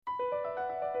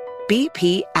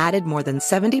BP added more than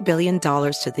 $70 billion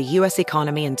to the U.S.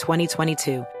 economy in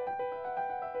 2022.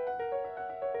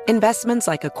 Investments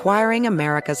like acquiring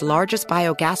America's largest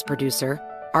biogas producer,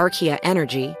 Archaea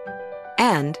Energy,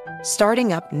 and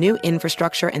starting up new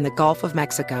infrastructure in the Gulf of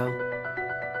Mexico.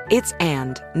 It's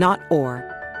and, not or.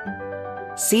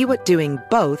 See what doing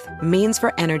both means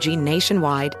for energy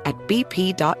nationwide at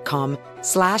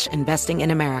bp.com/investing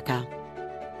in America.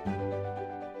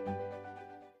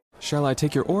 Shall I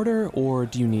take your order, or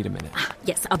do you need a minute?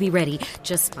 Yes, I'll be ready.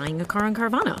 Just buying a car on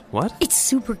Carvana. What? It's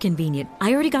super convenient.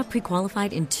 I already got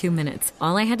pre-qualified in 2 minutes.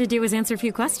 All I had to do was answer a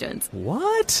few questions.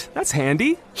 What? That's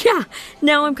handy. Yeah,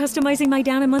 now I'm customizing my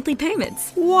down and monthly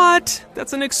payments. What?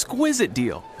 That's an exquisite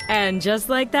deal. And just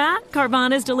like that,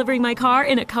 Carvana's delivering my car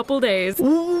in a couple days.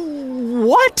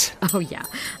 What? Oh, yeah.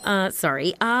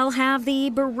 Sorry, I'll have the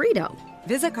burrito.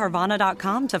 Visit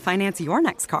Carvana.com to finance your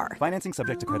next car. Financing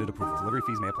subject to credit approval. Delivery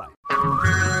fees may apply.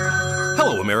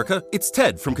 Hello, America. It's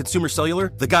Ted from Consumer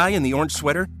Cellular, the guy in the orange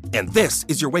sweater. And this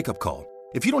is your wake-up call.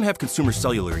 If you don't have Consumer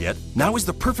Cellular yet, now is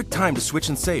the perfect time to switch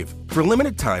and save. For a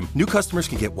limited time, new customers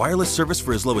can get wireless service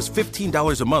for as low as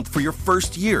 $15 a month for your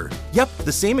first year. Yep,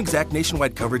 the same exact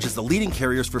nationwide coverage as the leading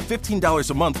carriers for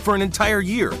 $15 a month for an entire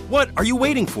year. What are you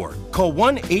waiting for? Call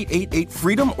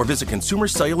 1-888-FREEDOM or visit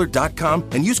consumercellular.com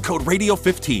and use code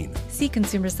RADIO15. See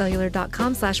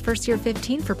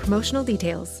consumercellular.com/firstyear15 for promotional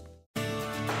details.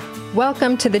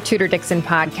 Welcome to the Tudor Dixon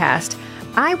podcast.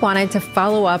 I wanted to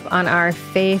follow up on our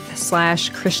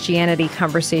faith/Christianity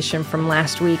conversation from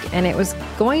last week, and it was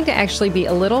going to actually be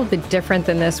a little bit different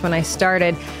than this when I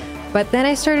started. But then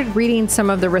I started reading some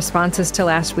of the responses to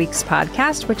last week's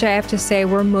podcast, which I have to say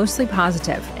were mostly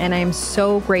positive, and I am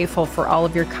so grateful for all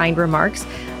of your kind remarks.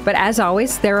 But as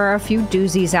always, there are a few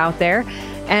doozies out there.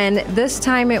 And this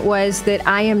time it was that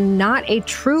I am not a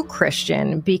true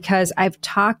Christian because I've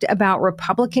talked about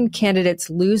Republican candidates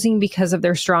losing because of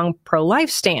their strong pro-life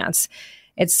stance.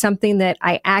 It's something that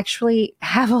I actually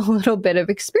have a little bit of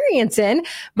experience in,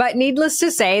 but needless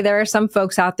to say, there are some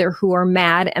folks out there who are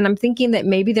mad, and I'm thinking that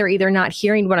maybe they're either not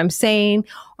hearing what I'm saying,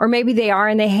 or maybe they are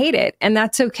and they hate it, and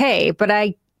that's okay. But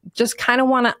I just kind of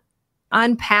want to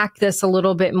unpack this a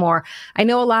little bit more. I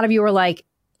know a lot of you are like,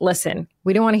 listen,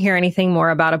 we don't want to hear anything more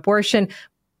about abortion,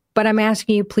 but I'm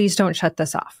asking you, please don't shut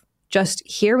this off. Just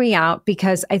hear me out,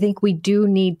 because I think we do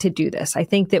need to do this. I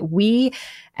think that we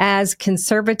as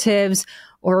conservatives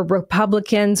or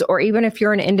Republicans, or even if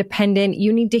you're an independent,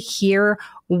 you need to hear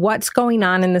what's going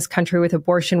on in this country with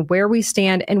abortion, where we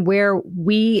stand and where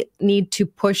we need to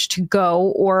push to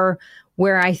go, or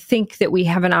where I think that we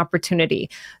have an opportunity.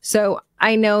 So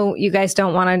I know you guys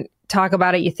don't want to talk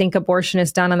about it. You think abortion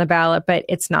is done on the ballot, but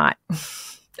it's not.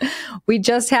 We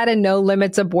just had a no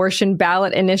limits abortion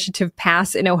ballot initiative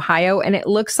pass in Ohio, and it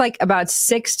looks like about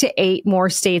 6 to 8 more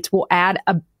states will add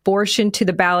abortion to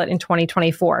the ballot in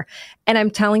 2024. And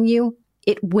I'm telling you,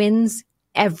 it wins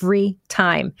every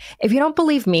time. If you don't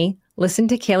believe me, listen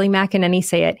to Kayleigh McEnany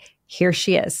say it. Here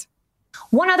she is.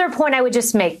 One other point I would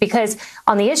just make, because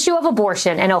on the issue of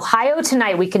abortion in Ohio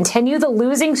tonight, we continue the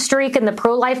losing streak in the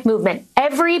pro-life movement.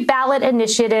 Every ballot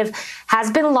initiative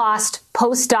has been lost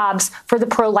post-Dobbs for the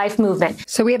pro-life movement.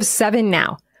 So we have 7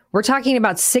 now. We're talking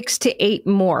about 6 to 8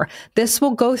 more. This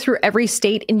will go through every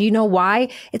state. And you know why?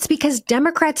 It's because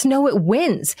Democrats know it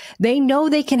wins. They know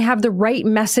they can have the right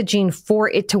messaging for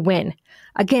it to win.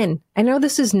 Again, I know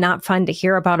this is not fun to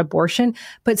hear about abortion,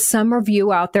 but some of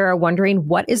you out there are wondering,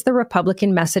 what is the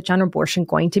Republican message on abortion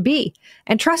going to be?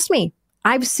 And trust me,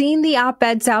 I've seen the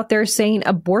op-eds out there saying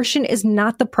abortion is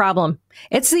not the problem.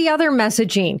 It's the other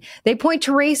messaging. They point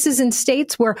to races in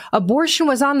states where abortion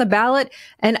was on the ballot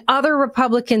and other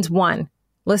Republicans won.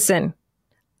 Listen,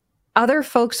 other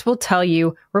folks will tell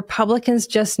you Republicans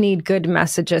just need good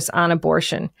messages on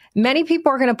abortion. Many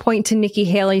people are going to point to Nikki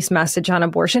Haley's message on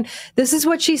abortion. This is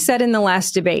what she said in the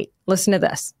last debate. Listen to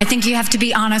this. I think you have to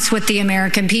be honest with the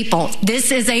American people.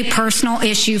 This is a personal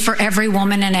issue for every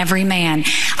woman and every man.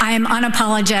 I am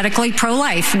unapologetically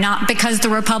pro-life, not because the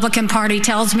Republican Party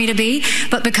tells me to be,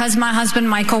 but because my husband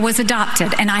Michael was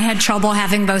adopted and I had trouble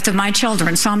having both of my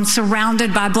children. So I'm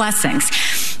surrounded by blessings.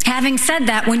 Having said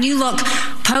that, when you look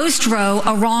post-Roe,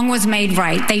 a wrong was made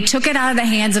right. They took it out of the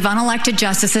hands of unelected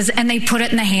justices and they put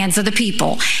it in the hands of the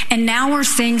people. And now we're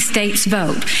seeing states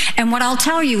vote. And what I'll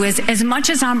tell you is, as much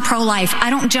as I'm pro-life, I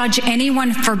don't judge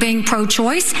anyone for being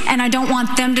pro-choice, and I don't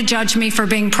want them to judge me for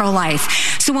being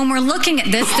pro-life. So when we're looking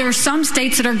at this, there are some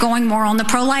states that are going more on the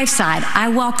pro-life side. I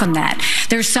welcome that.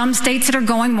 There's some states that are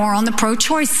going more on the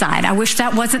pro-choice side. I wish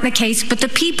that wasn't the case, but the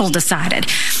people decided.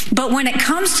 But when it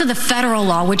comes to the federal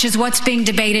law, which is what's being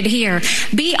debated here,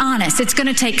 Be honest. It's going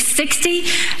to take 60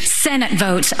 Senate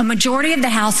votes, a majority of the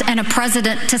House, and a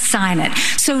president to sign it.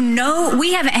 So no,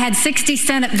 we haven't had 60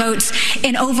 Senate votes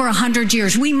in over 100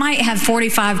 years. We might have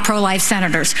 45 pro-life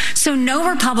senators. So no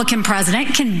Republican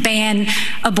president can ban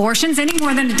abortions any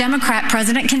more than a Democrat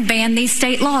president can ban these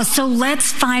state laws. So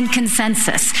let's find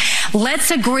consensus.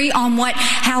 Let's agree on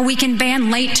how we can ban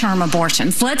late-term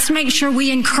abortions. Let's make sure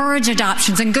we encourage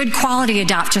adoptions and good quality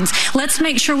adoptions. Let's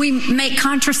make sure we make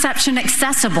contraception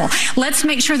accessible. Let's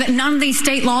make sure that none of these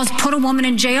state laws put a woman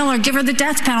in jail or give her the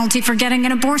death penalty for getting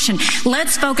an abortion.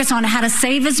 Let's focus on how to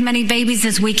save as many babies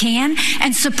as we can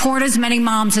and support as many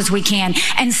moms as we can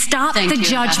and stop the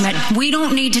judgment. We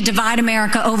don't need to divide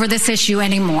America over this issue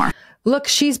anymore. Look,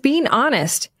 she's being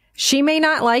honest. She may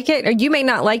not like it, or you may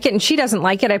not like it, and she doesn't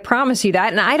like it. I promise you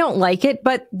that. And I don't like it.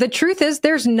 But the truth is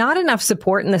there's not enough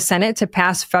support in the Senate to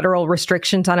pass federal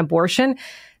restrictions on abortion.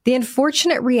 The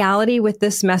unfortunate reality with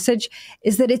this message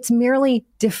is that it's merely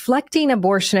deflecting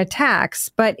abortion attacks,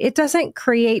 but it doesn't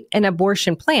create an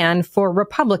abortion plan for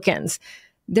Republicans.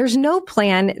 There's no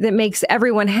plan that makes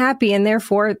everyone happy, and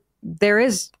therefore there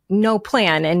is no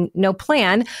plan, and no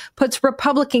plan puts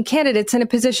Republican candidates in a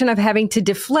position of having to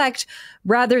deflect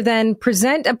rather than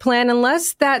present a plan,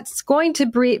 unless that's going to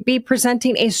be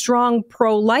presenting a strong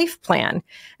pro-life plan.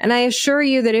 And I assure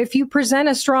you that if you present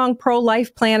a strong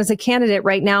pro-life plan as a candidate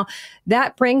right now,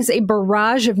 that brings a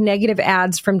barrage of negative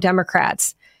ads from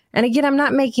Democrats. And again, I'm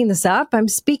not making this up. I'm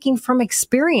speaking from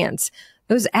experience.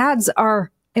 Those ads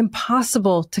are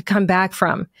impossible to come back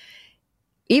from.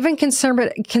 Even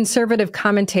conservative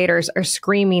commentators are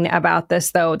screaming about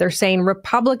this, though. They're saying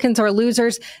Republicans are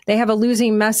losers. They have a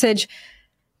losing message.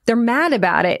 They're mad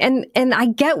about it. And I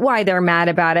get why they're mad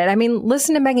about it. I mean,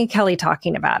 listen to Megyn Kelly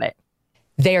talking about it.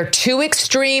 They are too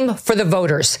extreme for the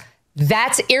voters.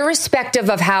 That's irrespective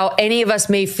of how any of us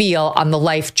may feel on the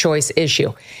life choice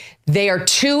issue. They are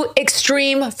too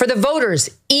extreme for the voters,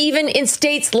 even in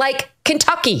states like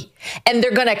Kentucky. And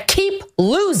they're going to keep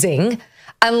losing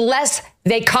unless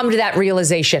they come to that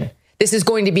realization. This is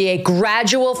going to be a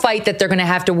gradual fight that they're going to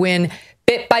have to win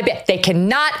bit by bit. They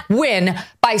cannot win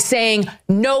by saying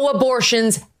no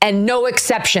abortions and no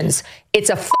exceptions.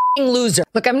 It's a f***ing loser.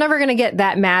 Look, I'm never going to get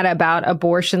that mad about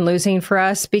abortion losing for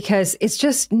us because it's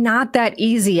just not that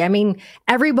easy. I mean,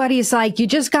 everybody's like, you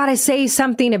just got to say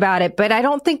something about it. But I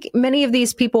don't think many of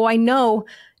these people I know,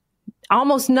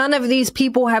 almost none of these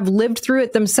people have lived through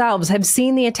it themselves, have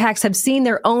seen the attacks, have seen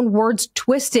their own words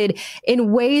twisted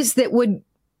in ways that would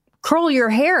curl your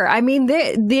hair. I mean,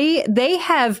 they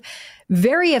have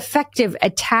very effective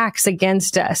attacks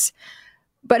against us.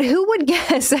 But who would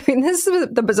guess? I mean, this is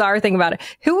the bizarre thing about it.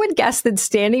 Who would guess that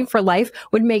standing for life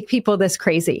would make people this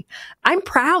crazy? I'm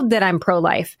proud that I'm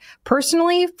pro-life.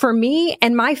 Personally, for me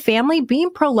and my family, being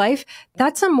pro-life,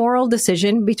 that's a moral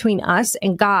decision between us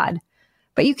and God.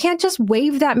 But you can't just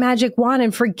wave that magic wand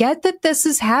and forget that this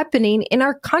is happening in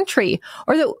our country,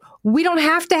 or that we don't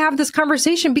have to have this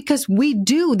conversation, because we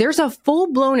do. There's a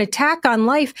full-blown attack on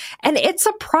life, and it's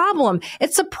a problem.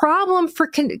 It's a problem for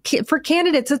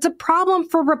candidates. It's a problem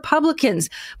for Republicans.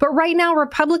 But right now,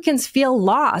 Republicans feel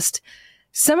lost.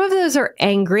 Some of those are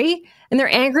angry, and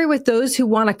they're angry with those who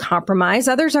want to compromise.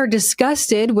 Others are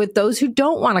disgusted with those who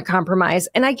don't want to compromise.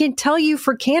 And I can tell you,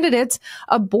 for candidates,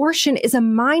 abortion is a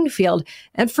minefield.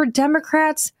 And for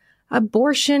Democrats,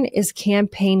 abortion is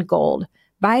campaign gold.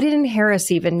 Biden and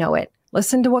Harris even know it.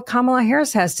 Listen to what Kamala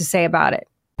Harris has to say about it.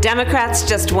 Democrats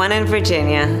just won in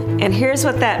Virginia, and here's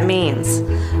what that means.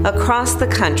 Across the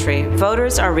country,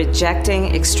 voters are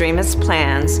rejecting extremist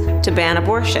plans to ban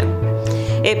abortion.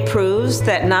 It proves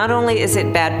that not only is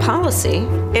it bad policy,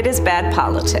 it is bad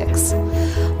politics.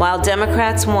 While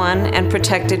Democrats won and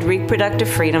protected reproductive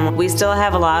freedom, we still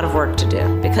have a lot of work to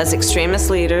do, because extremist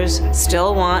leaders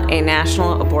still want a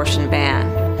national abortion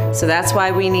ban. So that's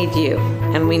why we need you,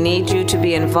 and we need you to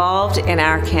be involved in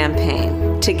our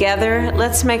campaign. Together,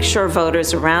 let's make sure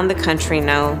voters around the country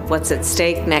know what's at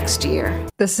stake next year.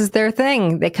 This is their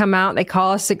thing. They come out, they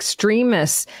call us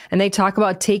extremists, and they talk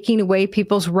about taking away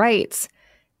people's rights.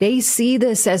 They see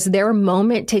this as their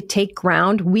moment to take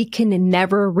ground. We can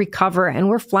never recover, and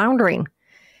we're floundering.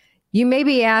 You may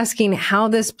be asking how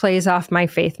this plays off my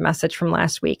faith message from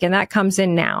last week, and that comes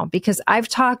in now, because I've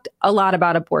talked a lot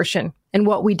about abortion and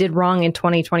what we did wrong in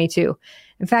 2022.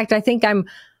 In fact, I think I'm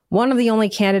one of the only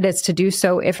candidates to do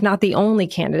so, if not the only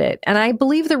candidate. And I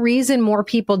believe the reason more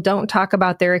people don't talk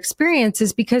about their experience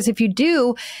is because if you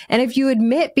do, and if you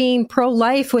admit being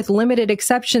pro-life with limited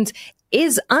exceptions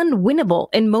is unwinnable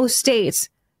in most states,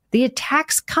 the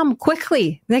attacks come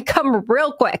quickly. They come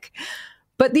real quick.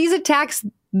 But these attacks,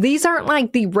 These aren't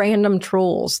like the random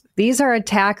trolls. These are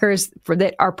attackers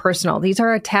that are personal. These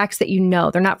are attacks that you know.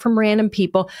 They're not from random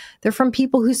people. They're from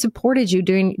people who supported you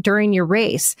during your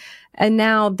race. And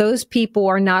now those people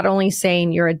are not only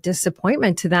saying you're a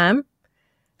disappointment to them,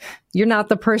 you're not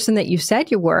the person that you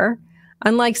said you were.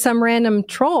 Unlike some random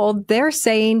troll, they're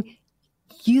saying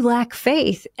you lack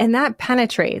faith. And that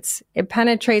penetrates. It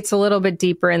penetrates a little bit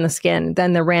deeper in the skin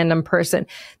than the random person.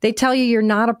 They tell you you're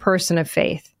not a person of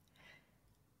faith.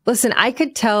 Listen, I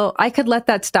could let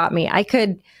that stop me. I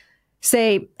could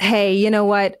say, hey, you know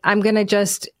what? I'm going to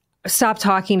just stop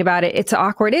talking about it. It's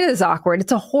awkward. It is awkward.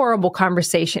 It's a horrible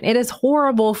conversation. It is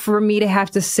horrible for me to have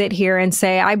to sit here and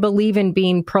say, I believe in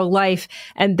being pro-life.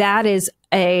 And that is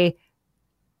a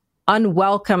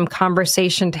unwelcome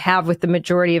conversation to have with the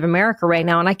majority of America right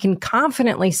now. And I can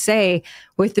confidently say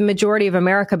with the majority of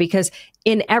America, because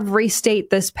in every state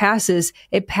this passes,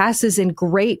 it passes in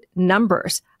great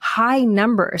numbers, high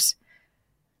numbers.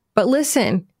 But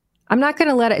listen, I'm not going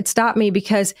to let it stop me,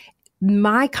 because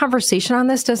my conversation on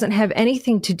this doesn't have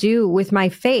anything to do with my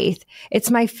faith.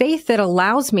 It's my faith that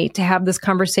allows me to have this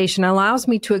conversation, allows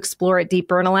me to explore it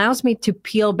deeper, and allows me to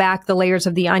peel back the layers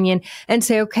of the onion and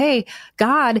say, okay,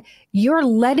 God, you're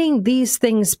letting these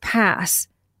things pass.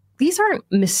 These aren't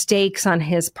mistakes on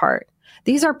his part.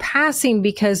 These are passing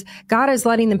because God is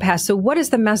letting them pass. So what is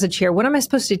the message here? What am I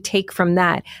supposed to take from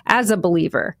that as a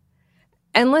believer?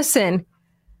 And listen,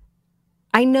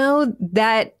 I know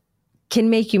that can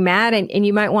make you mad, and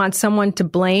you might want someone to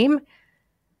blame.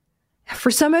 For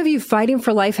some of you, fighting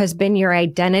for life has been your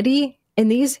identity.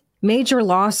 And these major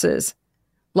losses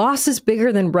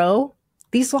bigger than Roe,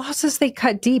 these losses, they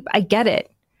cut deep. I get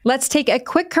it. Let's take a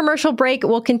quick commercial break.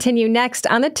 We'll continue next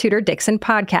on the Tudor Dixon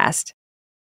podcast.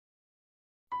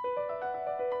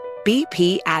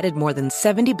 BP added more than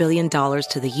 $70 billion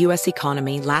to the U.S.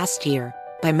 economy last year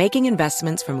by making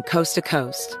investments from coast to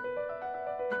coast.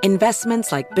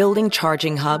 Investments like building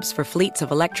charging hubs for fleets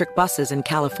of electric buses in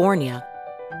California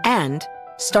and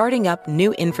starting up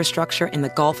new infrastructure in the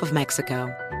Gulf of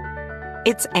Mexico.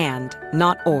 It's and,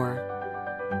 not or.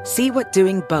 See what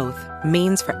doing both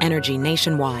means for energy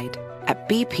nationwide at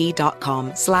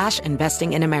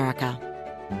bp.com/investing in America.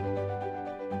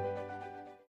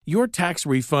 Your tax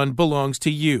refund belongs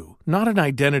to you, not an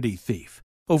identity thief.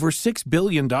 Over $6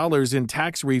 billion in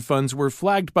tax refunds were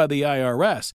flagged by the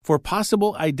IRS for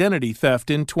possible identity theft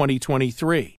in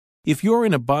 2023. If you're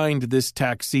in a bind this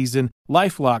tax season,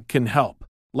 LifeLock can help.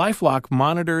 LifeLock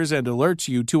monitors and alerts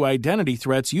you to identity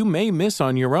threats you may miss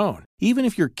on your own, even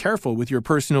if you're careful with your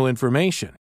personal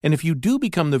information. And if you do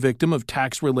become the victim of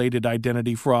tax-related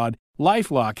identity fraud,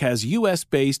 LifeLock has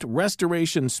U.S.-based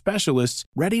restoration specialists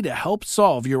ready to help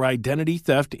solve your identity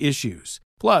theft issues.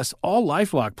 Plus, all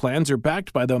LifeLock plans are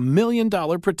backed by the $1 Million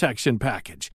Protection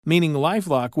Package, meaning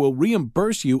LifeLock will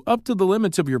reimburse you up to the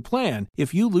limits of your plan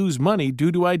if you lose money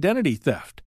due to identity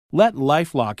theft. Let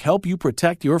LifeLock help you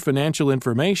protect your financial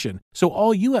information, so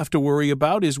all you have to worry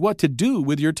about is what to do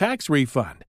with your tax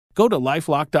refund. Go to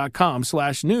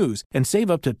LifeLock.com/news and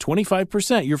save up to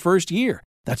 25% your first year.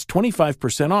 That's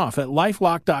 25% off at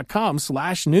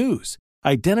LifeLock.com/news.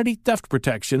 Identity theft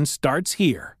protection starts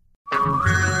here.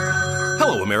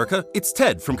 Hello, America. It's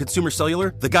Ted from Consumer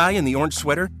Cellular, the guy in the orange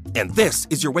sweater, and this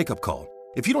is your wake-up call.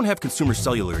 If you don't have Consumer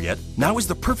Cellular yet, now is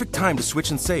the perfect time to switch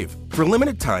and save. For a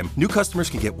limited time, new customers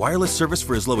can get wireless service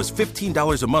for as low as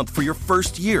 $15 a month for your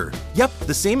first year. Yep,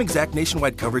 the same exact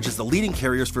nationwide coverage as the leading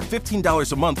carriers for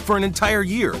 $15 a month for an entire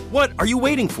year. What are you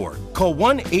waiting for? Call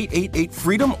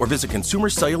 1-888-FREEDOM or visit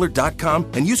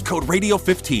consumercellular.com and use code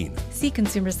RADIO15. See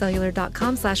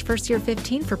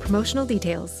consumercellular.com/firstyear15 for promotional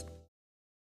details.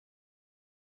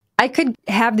 I could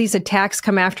have these attacks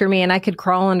come after me, and I could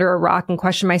crawl under a rock and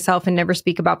question myself and never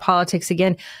speak about politics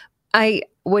again. I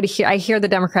hear the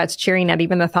Democrats cheering at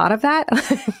even the thought of that,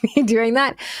 me doing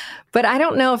that. But I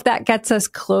don't know if that gets us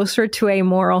closer to a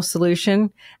moral solution.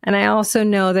 And I also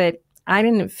know that I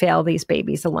didn't fail these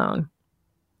babies alone.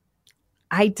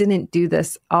 I didn't do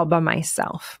this all by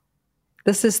myself.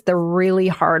 This is the really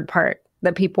hard part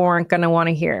that people aren't going to want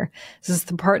to hear. This is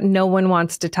the part no one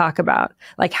wants to talk about,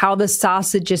 like how the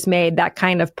sausage is made, that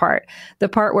kind of part. The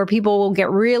part where people will get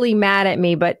really mad at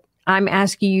me, but I'm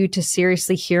asking you to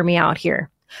seriously hear me out here.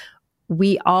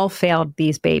 We all failed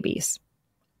these babies,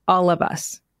 all of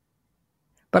us.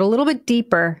 But a little bit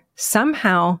deeper,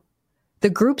 somehow, the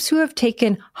groups who have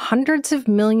taken hundreds of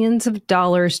millions of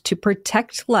dollars to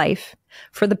protect life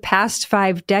for the past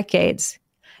 5 decades,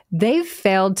 they've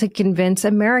failed to convince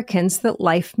Americans that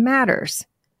life matters.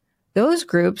 Those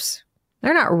groups,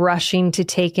 they're not rushing to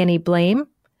take any blame.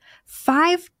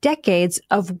 5 decades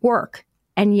of work,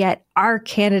 And yet our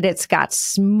candidates got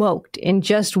smoked in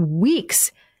just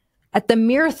weeks at the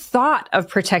mere thought of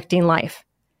protecting life.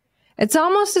 It's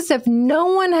almost as if no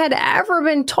one had ever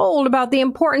been told about the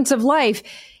importance of life,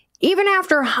 even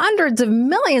after hundreds of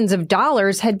millions of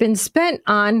dollars had been spent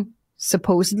on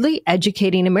supposedly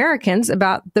educating Americans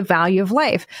about the value of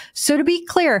life. So to be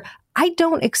clear, I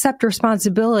don't accept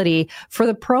responsibility for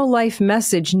the pro-life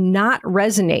message not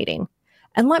resonating.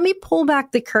 And let me pull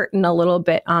back the curtain a little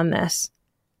bit on this.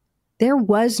 There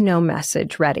was no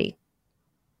message ready.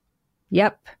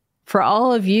 Yep. For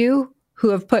all of you who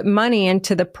have put money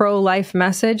into the pro-life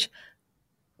message,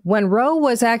 when Roe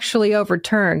was actually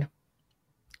overturned,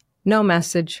 no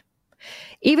message.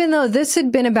 Even though this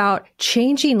had been about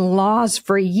changing laws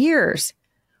for years,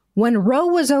 when Roe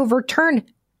was overturned,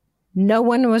 no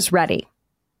one was ready.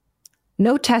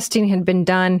 No testing had been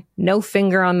done, no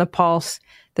finger on the pulse.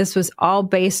 This was all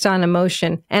based on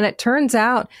emotion. And it turns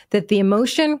out that the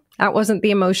emotion, that wasn't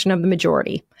the emotion of the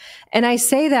majority. And I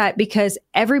say that because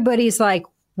everybody's like,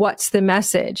 what's the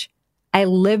message? I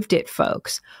lived it,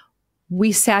 folks.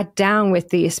 We sat down with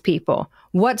these people.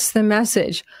 What's the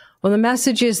message? Well, the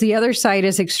message is the other side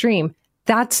is extreme.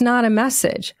 That's not a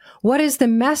message. What is the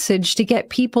message to get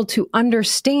people to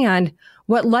understand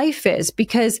what life is?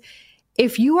 Because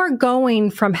if you are going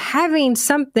from having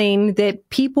something that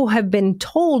people have been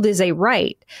told is a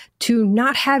right to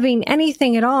not having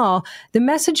anything at all, the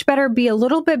message better be a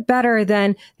little bit better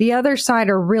than the other side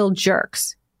are real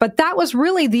jerks. But that was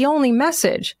really the only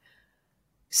message.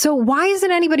 So why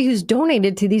isn't anybody who's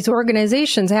donated to these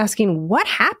organizations asking what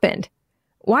happened?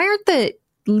 Why aren't the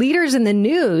leaders in the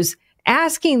news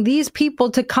asking these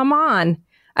people to come on?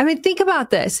 I mean, think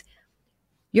about this.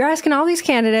 You're asking all these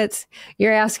candidates,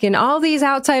 you're asking all these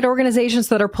outside organizations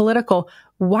that are political.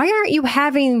 Why aren't you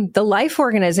having the life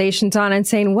organizations on and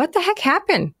saying, what the heck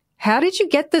happened? How did you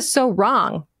get this so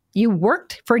wrong? You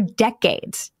worked for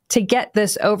decades to get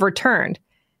this overturned.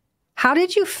 How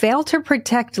did you fail to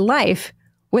protect life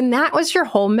when that was your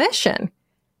whole mission?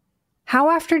 How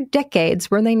after decades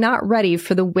were they not ready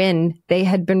for the win they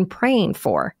had been praying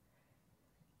for?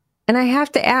 And I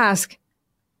have to ask,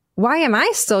 why am I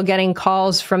still getting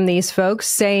calls from these folks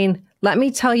saying, let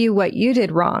me tell you what you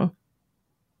did wrong,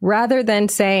 rather than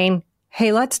saying,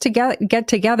 hey, let's get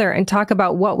together and talk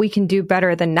about what we can do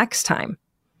better the next time?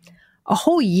 A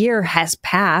whole year has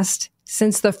passed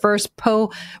since the first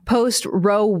post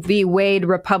Roe v. Wade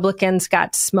Republicans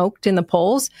got smoked in the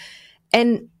polls,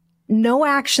 and no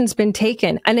action's been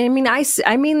taken. And I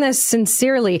mean this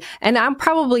sincerely, and I'll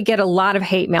probably get a lot of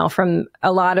hate mail from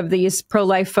a lot of these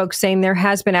pro-life folks saying there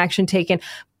has been action taken.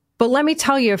 But let me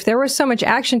tell you, if there was so much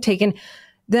action taken,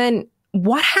 then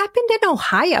what happened in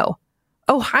Ohio?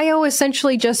 Ohio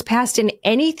essentially just passed an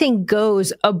anything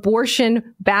goes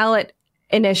abortion ballot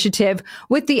initiative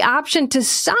with the option to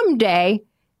someday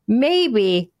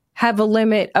maybe have a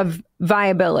limit of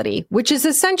viability, which is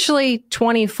essentially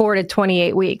 24 to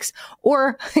 28 weeks.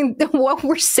 Or what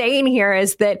we're saying here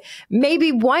is that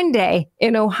maybe one day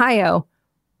in Ohio,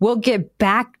 we'll get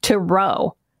back to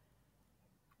Roe.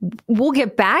 We'll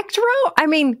get back to Roe? I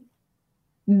mean,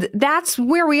 that's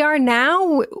where we are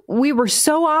now. We were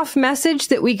so off message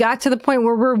that we got to the point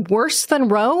where we're worse than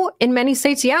Roe in many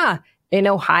states. Yeah. In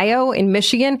Ohio, in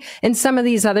Michigan, in some of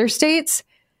these other states.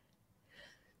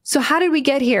 So how did we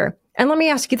get here? And let me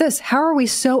ask you this. How are we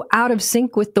so out of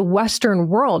sync with the Western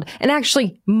world? And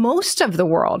actually, most of the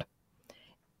world.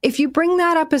 If you bring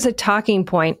that up as a talking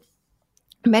point,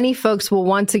 many folks will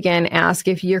once again ask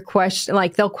if you're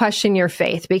they'll question your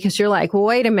faith, because you're like, well,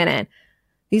 wait a minute.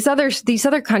 These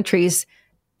other countries,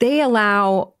 they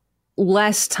allow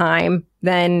less time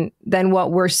than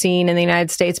what we're seeing in the United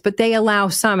States, but they allow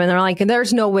some, and they're like,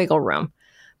 there's no wiggle room.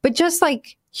 But just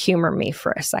like, humor me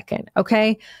for a second,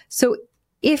 okay? So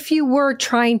if you were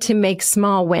trying to make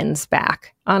small wins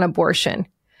back on abortion,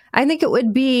 I think it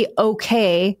would be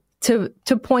okay to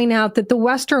point out that the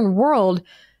Western world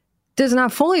does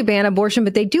not fully ban abortion,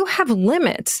 but they do have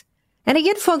limits. And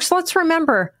again, folks, let's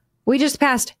remember, we just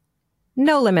passed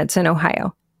no limits in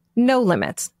Ohio. No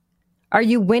limits. Are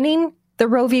you winning the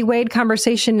Roe v. Wade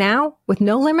conversation now with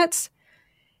no limits?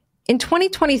 In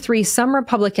 2023, some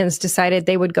Republicans decided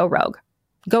they would go rogue,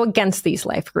 go against these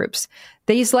life groups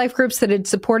that had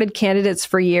supported candidates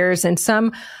for years. And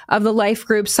some of the life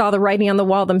groups saw the writing on the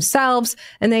wall themselves.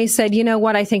 And they said, you know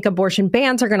what? I think abortion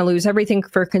bans are going to lose everything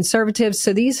for conservatives.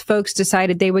 So these folks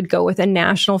decided they would go with a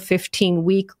national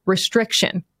 15-week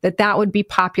restriction, that would be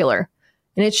popular.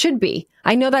 And it should be.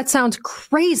 I know that sounds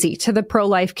crazy to the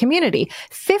pro-life community.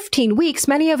 15 weeks,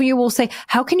 many of you will say,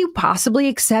 how can you possibly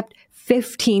accept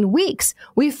 15 weeks.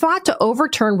 We fought to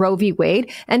overturn Roe v.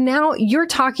 Wade, and now you're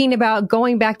talking about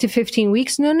going back to 15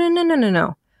 weeks?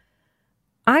 No.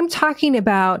 I'm talking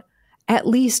about at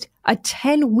least a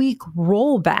 10-week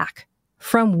rollback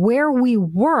from where we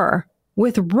were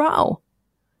with Roe.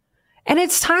 And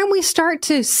it's time we start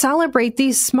to celebrate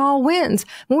these small wins.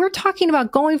 When we're talking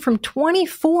about going from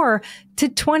 24 to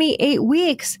 28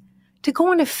 weeks to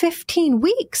going to 15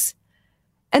 weeks.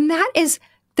 And that's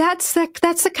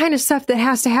the kind of stuff that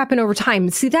has to happen over time.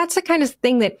 See, that's the kind of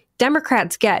thing that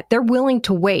Democrats get. They're willing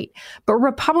to wait, but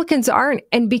Republicans aren't.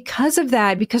 And because of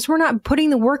that, because we're not putting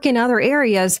the work in other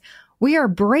areas, we are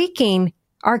breaking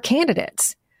our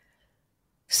candidates.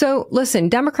 So listen,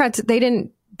 Democrats, they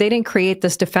didn't create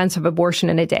this defense of abortion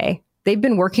in a day. They've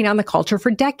been working on the culture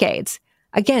for decades.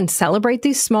 Again, celebrate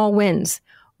these small wins.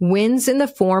 Wins in the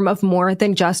form of more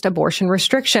than just abortion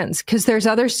restrictions, because there's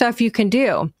other stuff you can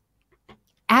do.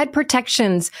 Add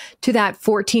protections to that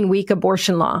 14-week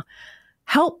abortion law.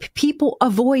 Help people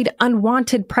avoid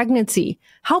unwanted pregnancy.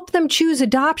 Help them choose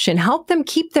adoption. Help them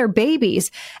keep their babies.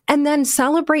 And then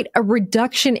celebrate a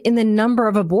reduction in the number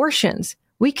of abortions.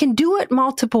 We can do it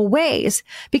multiple ways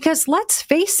because let's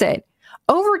face it,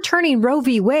 overturning Roe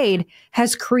v. Wade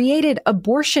has created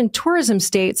abortion tourism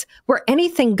states where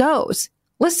anything goes.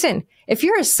 Listen, if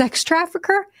you're a sex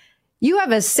trafficker, you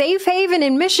have a safe haven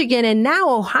in Michigan and now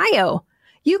Ohio.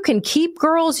 You can keep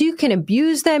girls, you can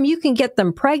abuse them, you can get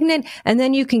them pregnant, and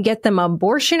then you can get them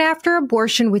abortion after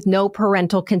abortion with no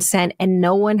parental consent, and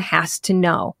no one has to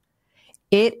know.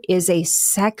 It is a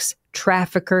sex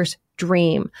trafficker's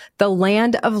dream, the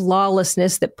land of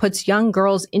lawlessness that puts young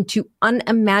girls into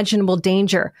unimaginable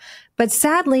danger. But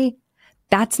sadly,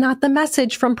 that's not the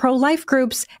message from pro-life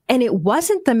groups, and it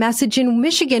wasn't the message in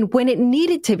Michigan when it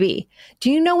needed to be.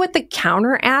 Do you know what the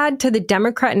counter ad to the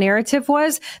Democrat narrative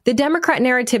was? The Democrat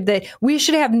narrative that we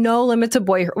should have no limits of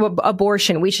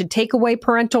abortion. We should take away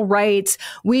parental rights.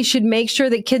 We should make sure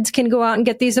that kids can go out and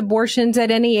get these abortions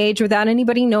at any age without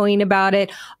anybody knowing about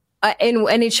it.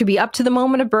 And it should be up to the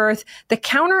moment of birth. The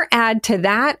counter ad to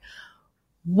that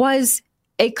was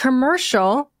a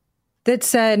commercial that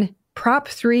said, Prop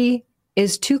 3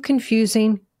 is too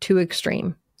confusing, too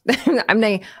extreme.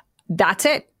 That's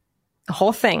it. The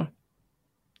whole thing.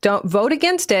 Don't vote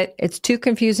against it. It's too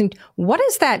confusing. What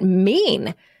does that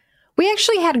mean? We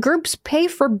actually had groups pay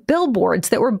for billboards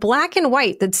that were black and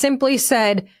white that simply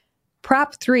said,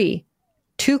 Prop 3,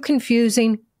 too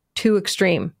confusing, too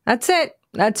extreme. That's it.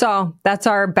 That's all. That's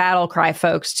our battle cry,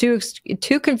 folks. Too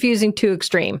confusing, too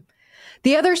extreme.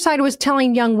 The other side was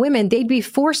telling young women they'd be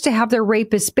forced to have their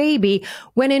rapist baby,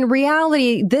 when in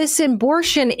reality, this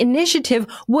abortion initiative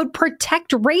would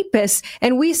protect rapists.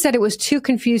 And we said it was too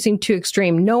confusing, too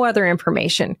extreme. No other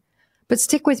information. But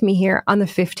stick with me here on the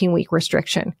 15-week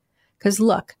restriction. Because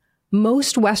look,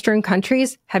 most Western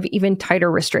countries have even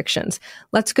tighter restrictions.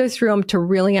 Let's go through them to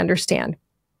really understand.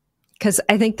 Because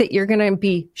I think that you're going to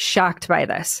be shocked by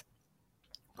this.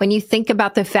 When you think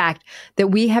about the fact that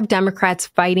we have Democrats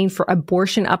fighting for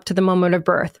abortion up to the moment of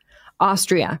birth,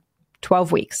 Austria,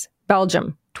 12 weeks,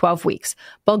 Belgium, 12 weeks,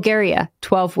 Bulgaria,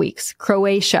 12 weeks,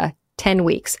 Croatia, 10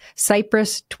 weeks,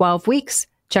 Cyprus, 12 weeks,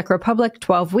 Czech Republic,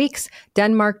 12 weeks,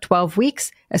 Denmark, 12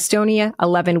 weeks, Estonia,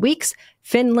 11 weeks,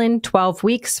 Finland, 12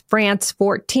 weeks, France,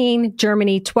 14,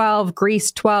 Germany, 12,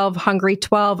 Greece, 12, Hungary,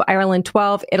 12, Ireland,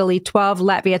 12, Italy, 12,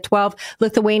 Latvia, 12,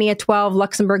 Lithuania, 12,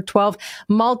 Luxembourg, 12,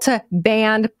 Malta,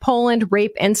 banned, Poland,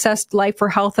 rape, incest, life or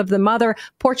health of the mother,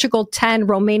 Portugal, 10,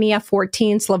 Romania,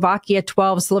 14, Slovakia,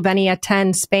 12, Slovenia,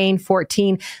 10, Spain,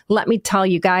 14. Let me tell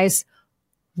you guys,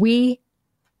 we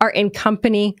are in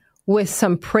company with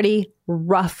some pretty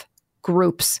rough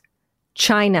groups.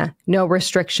 China, no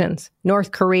restrictions.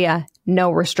 North Korea,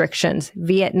 no restrictions.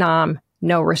 Vietnam,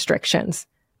 no restrictions.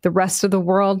 The rest of the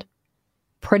world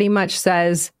pretty much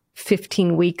says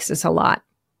 15 weeks is a lot.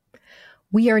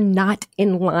 We are not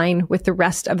in line with the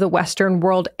rest of the Western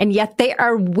world, and yet they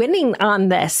are winning on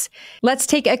this. Let's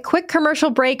take a quick commercial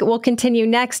break. We'll continue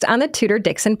next on the Tudor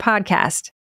Dixon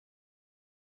podcast.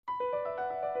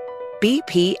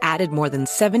 BP added more than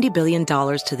 $70 billion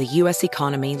to the U.S.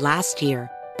 economy last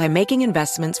year by making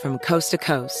investments from coast to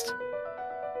coast.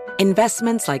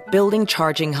 Investments like building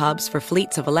charging hubs for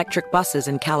fleets of electric buses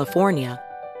in California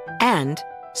and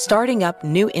starting up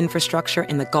new infrastructure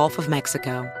in the Gulf of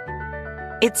Mexico.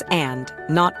 It's and,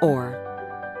 not or.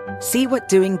 See what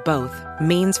doing both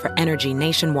means for energy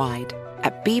nationwide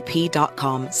at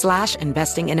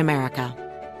bp.com/investing in America.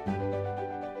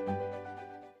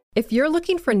 If you're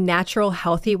looking for natural,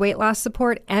 healthy weight loss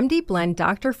support, MD Blend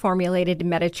doctor-formulated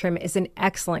Meditrim is an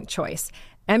excellent choice.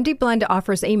 MD Blend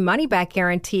offers a money-back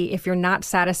guarantee if you're not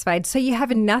satisfied, so you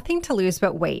have nothing to lose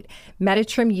but wait.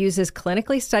 Meditrim uses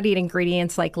clinically studied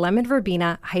ingredients like lemon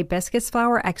verbena, hibiscus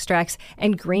flower extracts,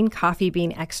 and green coffee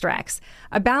bean extracts.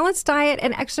 A balanced diet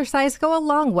and exercise go a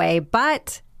long way,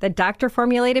 but the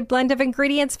doctor-formulated blend of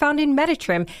ingredients found in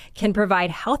Meditrim can provide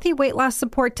healthy weight loss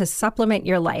support to supplement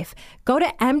your life. Go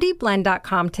to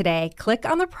mdblend.com today, click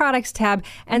on the products tab,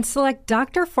 and select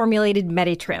doctor-formulated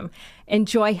Meditrim.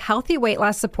 Enjoy healthy weight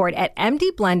loss support at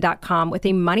mdblend.com with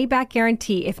a money-back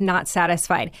guarantee if not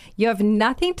satisfied. You have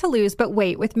nothing to lose but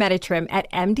wait with Meditrim at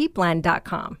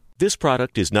mdblend.com. This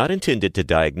product is not intended to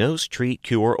diagnose, treat,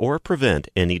 cure, or prevent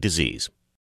any disease.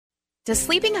 Does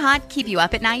sleeping hot keep you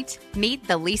up at night? Meet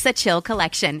the Lisa Chill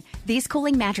Collection. These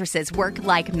cooling mattresses work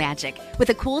like magic with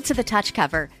a cool-to-the-touch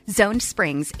cover, zoned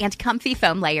springs, and comfy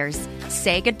foam layers.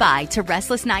 Say goodbye to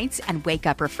restless nights and wake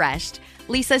up refreshed.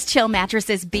 Lisa's Chill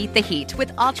mattresses beat the heat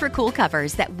with ultra-cool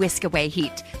covers that whisk away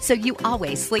heat, so you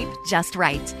always sleep just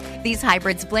right. These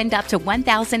hybrids blend up to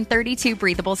 1,032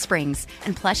 breathable springs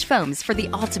and plush foams for the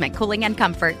ultimate cooling and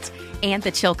comfort. And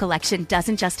the Chill Collection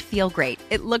doesn't just feel great,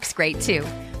 it looks great too,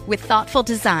 with thoughtful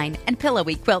design and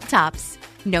pillowy quilt tops.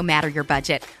 No matter your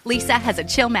budget, Lisa has a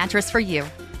Chill mattress for you.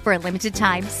 For a limited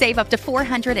time, save up to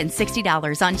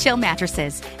 $460 on Chill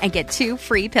mattresses and get 2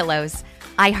 free pillows.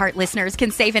 iHeart listeners can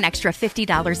save an extra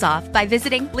 $50 off by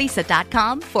visiting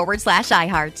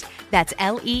lisa.com/iHeart. That's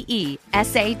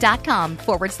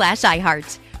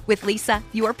LEESA.com/iHeart. With Lisa,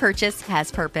 your purchase has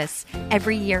purpose.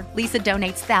 Every year, Lisa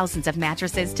donates thousands of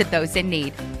mattresses to those in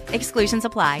need. Exclusions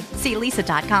apply. See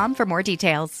lisa.com for more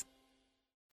details.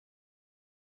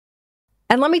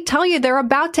 And let me tell you, they're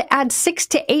about to add 6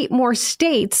 to 8 more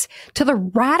states to the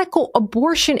radical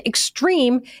abortion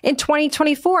extreme in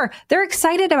 2024. They're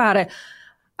excited about it.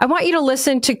 I want you to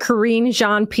listen to Karine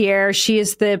Jean-Pierre. She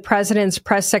is the president's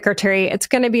press secretary. It's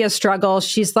going to be a struggle.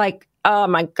 She's like, oh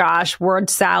my gosh, word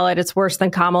salad. It's worse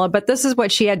than Kamala. But this is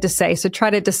what she had to say. So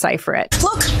try to decipher it.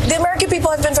 Look, the American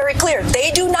people have been very clear. They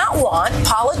do not want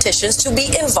politicians to be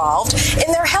involved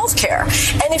in their health care.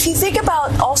 And if you think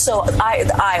about also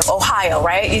Ohio,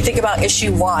 right? You think about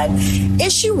issue 1.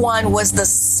 Issue 1 was the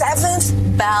 7th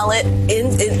ballot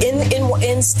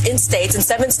in states, in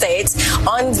 7 states,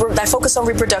 that focused on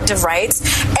reproductive rights.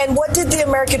 And what did the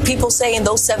American people say in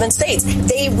those 7 states?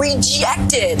 They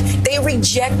rejected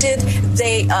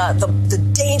the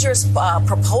dangerous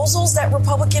proposals that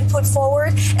Republicans put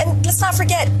forward. And let's not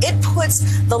forget, it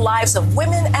puts the lives of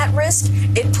women at risk.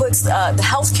 It puts the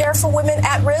health care for women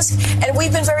at risk. And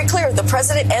we've been very clear. The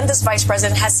president and this vice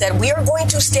president has said we are going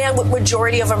to stand with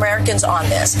majority of Americans on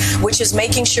this, which is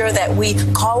making sure that we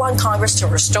call on Congress to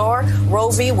restore Roe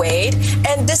v. Wade.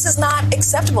 And this is not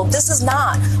acceptable. This is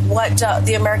not what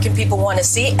the American people want to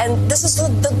see. And this is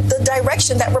the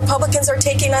direction that Republicans are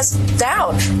taking us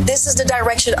down. This is the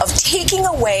direction of taking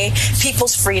away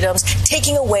people's freedoms,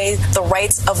 taking away the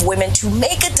rights of women to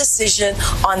make a decision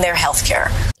on their health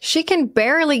care. She can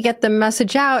barely get the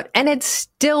message out, and it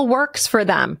still works for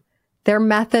them. Their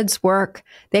methods work.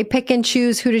 They pick and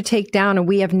choose who to take down, and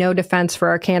we have no defense for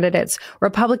our candidates.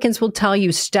 Republicans will tell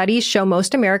you studies show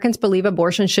most Americans believe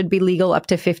abortion should be legal up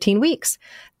to 15 weeks.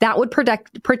 That would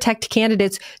protect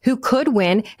candidates who could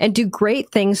win and do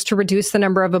great things to reduce the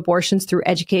number of abortions through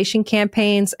education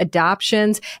campaigns,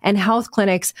 adoptions, and health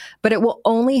clinics, but it will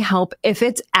only help if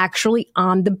it's actually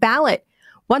on the ballot.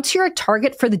 Once you're a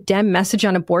target for the Dem message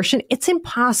on abortion, it's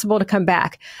impossible to come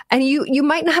back. And you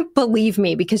might not believe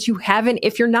me because you haven't,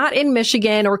 if you're not in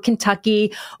Michigan or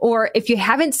Kentucky, or if you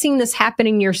haven't seen this happen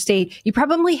in your state, you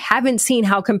probably haven't seen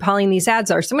how compelling these ads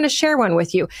are. So I'm going to share one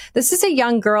with you. This is a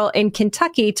young girl in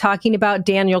Kentucky talking about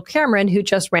Daniel Cameron, who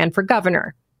just ran for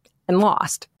governor and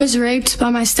lost. I was raped by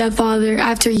my stepfather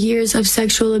after years of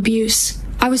sexual abuse.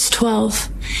 I was 12.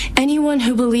 Anyone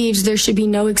who believes there should be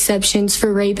no exceptions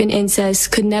for rape and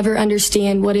incest could never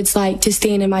understand what it's like to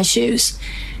stand in my shoes.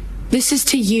 This is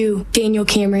to you, Daniel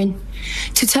Cameron.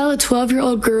 To tell a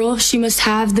 12-year-old girl she must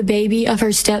have the baby of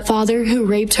her stepfather who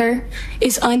raped her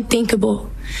is unthinkable.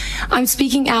 I'm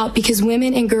speaking out because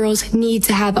women and girls need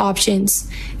to have options.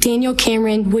 Daniel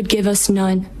Cameron would give us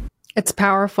none. It's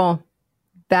powerful.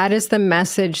 That is the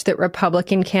message that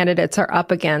Republican candidates are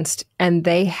up against, and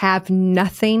they have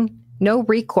nothing, no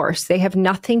recourse. They have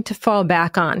nothing to fall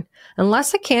back on.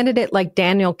 Unless a candidate like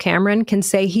Daniel Cameron can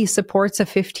say he supports a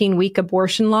 15-week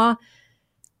abortion law,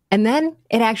 and then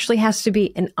it actually has to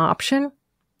be an option,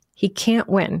 he can't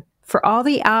win. For all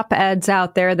the op-eds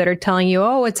out there that are telling you,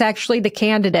 oh, it's actually the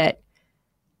candidate,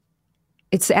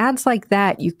 it's ads like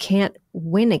that you can't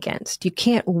win against. You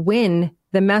can't win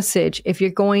the message if you're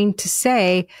going to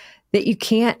say that you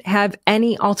can't have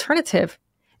any alternative.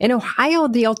 In Ohio,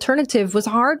 the alternative was a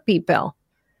heartbeat bill.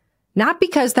 Not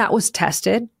because that was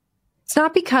tested. It's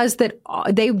not because that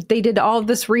they did all of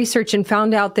this research and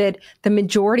found out that the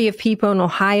majority of people in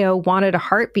Ohio wanted a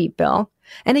heartbeat bill.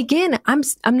 And again, I'm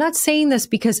not saying this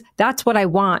because that's what I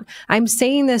want. I'm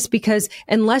saying this because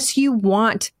if you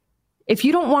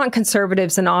don't want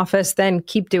conservatives in office, then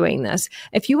keep doing this.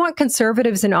 If you want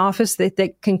conservatives in office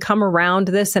that can come around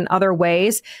this in other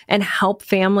ways and help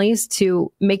families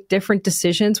to make different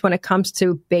decisions when it comes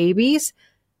to babies,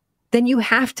 then you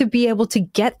have to be able to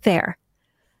get there.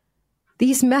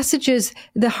 These messages,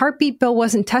 the heartbeat bill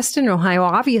wasn't tested in Ohio,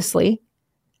 obviously.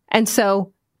 And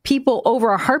so people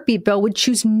over a heartbeat bill would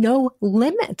choose no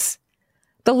limits.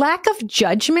 The lack of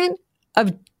judgment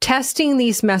of testing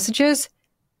these messages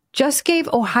just gave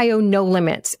Ohio no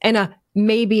limits and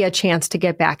maybe a chance to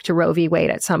get back to Roe v. Wade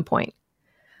at some point.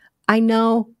 I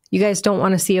know you guys don't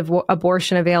want to see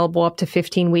abortion available up to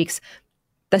 15 weeks.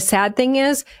 The sad thing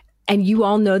is, and you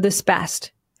all know this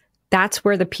best, that's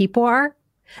where the people are,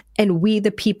 and we,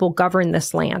 the people, govern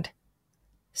this land.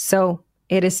 So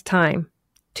it is time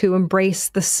to embrace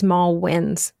the small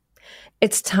wins.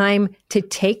 It's time to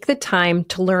take the time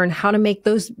to learn how to make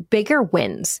those bigger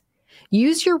wins.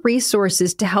 Use your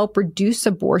resources to help reduce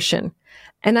abortion.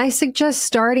 And I suggest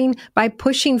starting by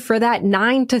pushing for that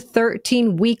 9 to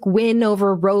 13 week win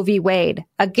over Roe v. Wade.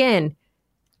 Again,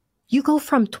 you go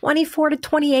from 24 to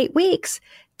 28 weeks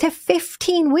to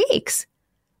 15 weeks.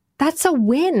 That's a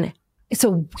win. It's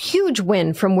a huge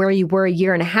win from where you were a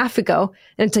year and a half ago.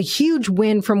 And it's a huge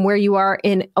win from where you are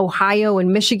in Ohio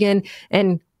and Michigan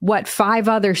and 5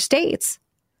 other states.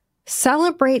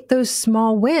 Celebrate those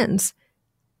small wins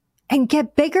and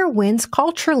get bigger wins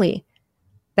culturally.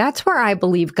 That's where I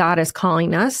believe God is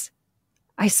calling us.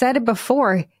 I said it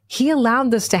before. He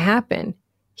allowed this to happen.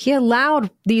 He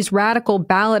allowed these radical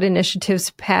ballot initiatives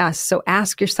to pass. So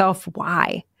ask yourself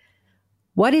why.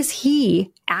 What is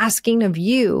he asking of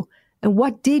you? And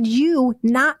what did you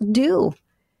not do?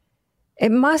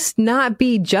 It must not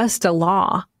be just a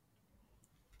law.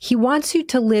 He wants you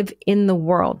to live in the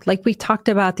world, like we talked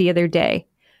about the other day.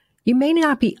 You may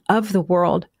not be of the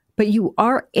world, but you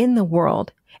are in the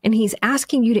world, and he's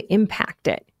asking you to impact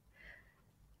it.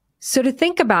 So to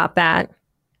think about that,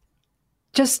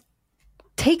 just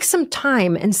take some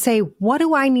time and say, what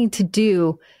do I need to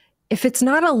do if it's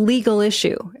not a legal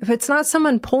issue? If it's not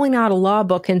someone pulling out a law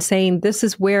book and saying, this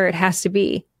is where it has to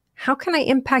be, how can I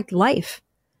impact life?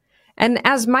 And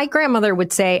as my grandmother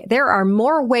would say, there are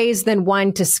more ways than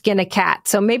one to skin a cat.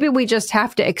 So maybe we just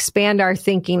have to expand our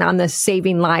thinking on this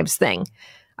saving lives thing.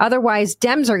 Otherwise,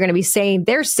 Dems are going to be saying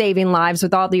they're saving lives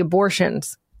with all the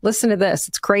abortions. Listen to this.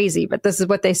 It's crazy, but this is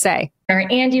what they say.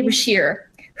 Andy Bashir,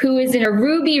 who is in a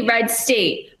ruby red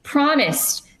state,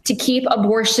 promised to keep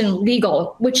abortion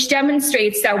legal, which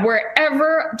demonstrates that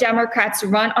wherever Democrats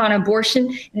run on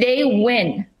abortion, they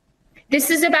win.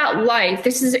 This is about life.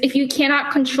 If you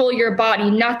cannot control your body,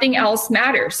 nothing else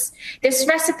matters. This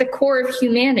rests at the core of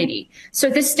humanity. So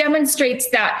this demonstrates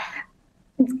that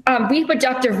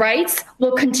reproductive rights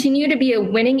will continue to be a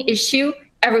winning issue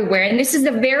everywhere. And this is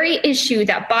the very issue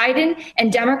that Biden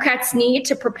and Democrats need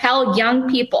to propel young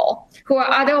people who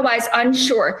are otherwise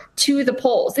unsure to the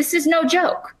polls. This is no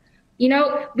joke. You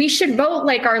know, we should vote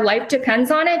like our life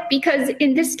depends on it, because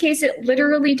in this case, it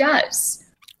literally does.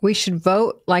 We should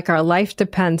vote like our life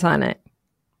depends on it,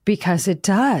 because it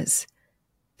does.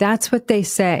 That's what they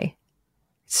say.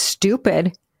 It's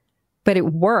stupid, but it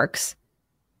works.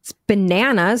 It's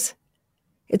bananas.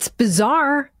 It's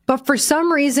bizarre. But for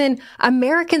some reason,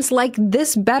 Americans like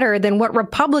this better than what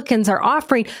Republicans are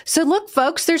offering. So look,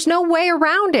 folks, there's no way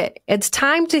around it. It's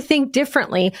time to think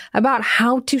differently about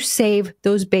how to save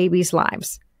those babies'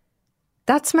 lives.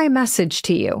 That's my message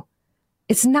to you.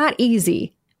 It's not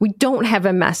easy. We don't have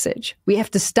a message. We have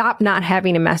to stop not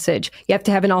having a message. You have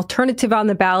to have an alternative on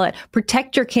the ballot.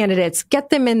 Protect your candidates.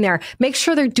 Get them in there. Make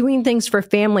sure they're doing things for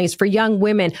families, for young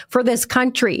women, for this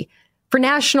country, for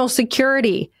national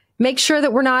security. Make sure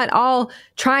that we're not all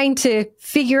trying to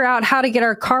figure out how to get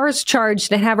our cars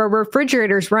charged and have our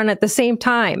refrigerators run at the same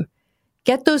time.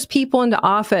 Get those people into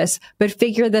office, but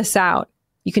figure this out.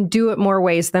 You can do it more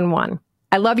ways than one.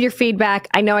 I love your feedback.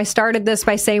 I know I started this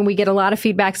by saying we get a lot of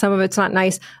feedback. Some of it's not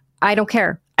nice. I don't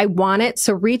care. I want it.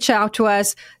 So reach out to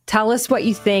us. Tell us what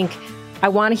you think. I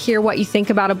want to hear what you think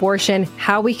about abortion,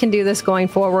 how we can do this going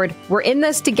forward. We're in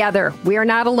this together. We are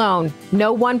not alone.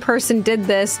 No one person did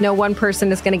this. No one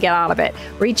person is going to get out of it.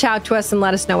 Reach out to us and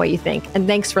let us know what you think. And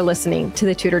thanks for listening to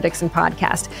the Tudor Dixon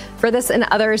Podcast. For this and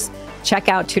others, check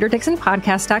out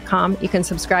TudorDixonPodcast.com. You can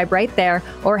subscribe right there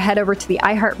or head over to the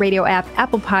iHeartRadio app,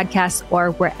 Apple Podcasts,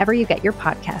 or wherever you get your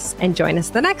podcasts. And join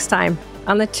us the next time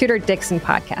on the Tudor Dixon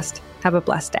Podcast. Have a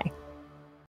blessed day.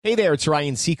 Hey there, it's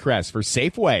Ryan Seacrest for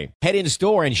Safeway. Head in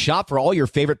store and shop for all your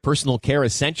favorite personal care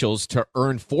essentials to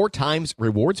earn 4 times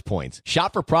rewards points.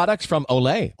 Shop for products from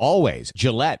Olay, Always,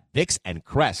 Gillette, Vicks, and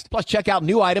Crest. Plus, check out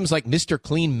new items like Mr.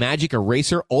 Clean Magic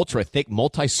Eraser Ultra Thick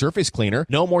Multi-Surface Cleaner,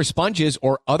 no more sponges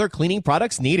or other cleaning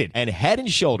products needed. And Head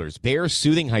 & Shoulders Bare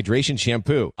Soothing Hydration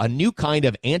Shampoo, a new kind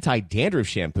of anti-dandruff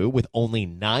shampoo with only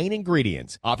 9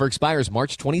 ingredients. Offer expires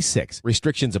March 26.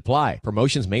 Restrictions apply.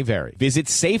 Promotions may vary. Visit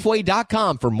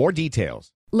Safeway.com for more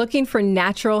details. Looking for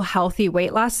natural, healthy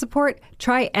weight loss support?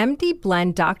 Try MD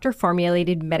Blend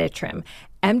doctor-formulated Meditrim.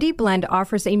 MD Blend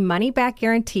offers a money-back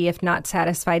guarantee if not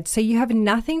satisfied, so you have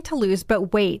nothing to lose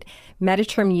but weight.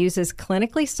 Meditrim uses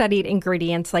clinically studied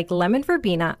ingredients like lemon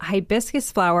verbena,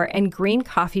 hibiscus flower, and green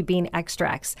coffee bean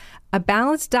extracts. A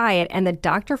balanced diet and the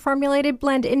doctor-formulated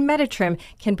blend in Meditrim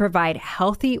can provide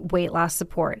healthy weight loss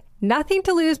support. Nothing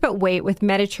to lose but weight with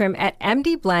Meditrim at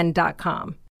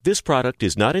mdblend.com. This product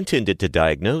is not intended to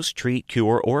diagnose, treat,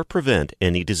 cure, or prevent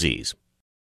any disease.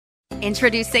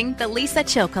 Introducing the Lisa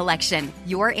Chill Collection,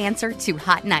 your answer to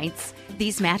hot nights.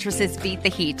 These mattresses beat the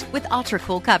heat with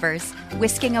ultra-cool covers,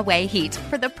 whisking away heat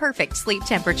for the perfect sleep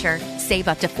temperature. Save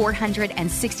up to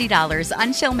 $460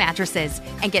 on Chill mattresses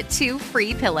and get 2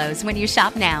 free pillows when you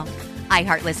shop now.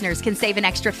 iHeart listeners can save an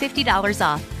extra $50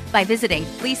 off by visiting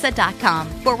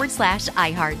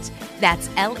lisa.com/iHeart. That's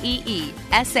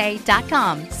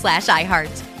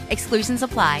LEESA.com/iHeart. Exclusions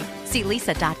apply. See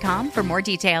lisa.com for more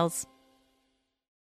details.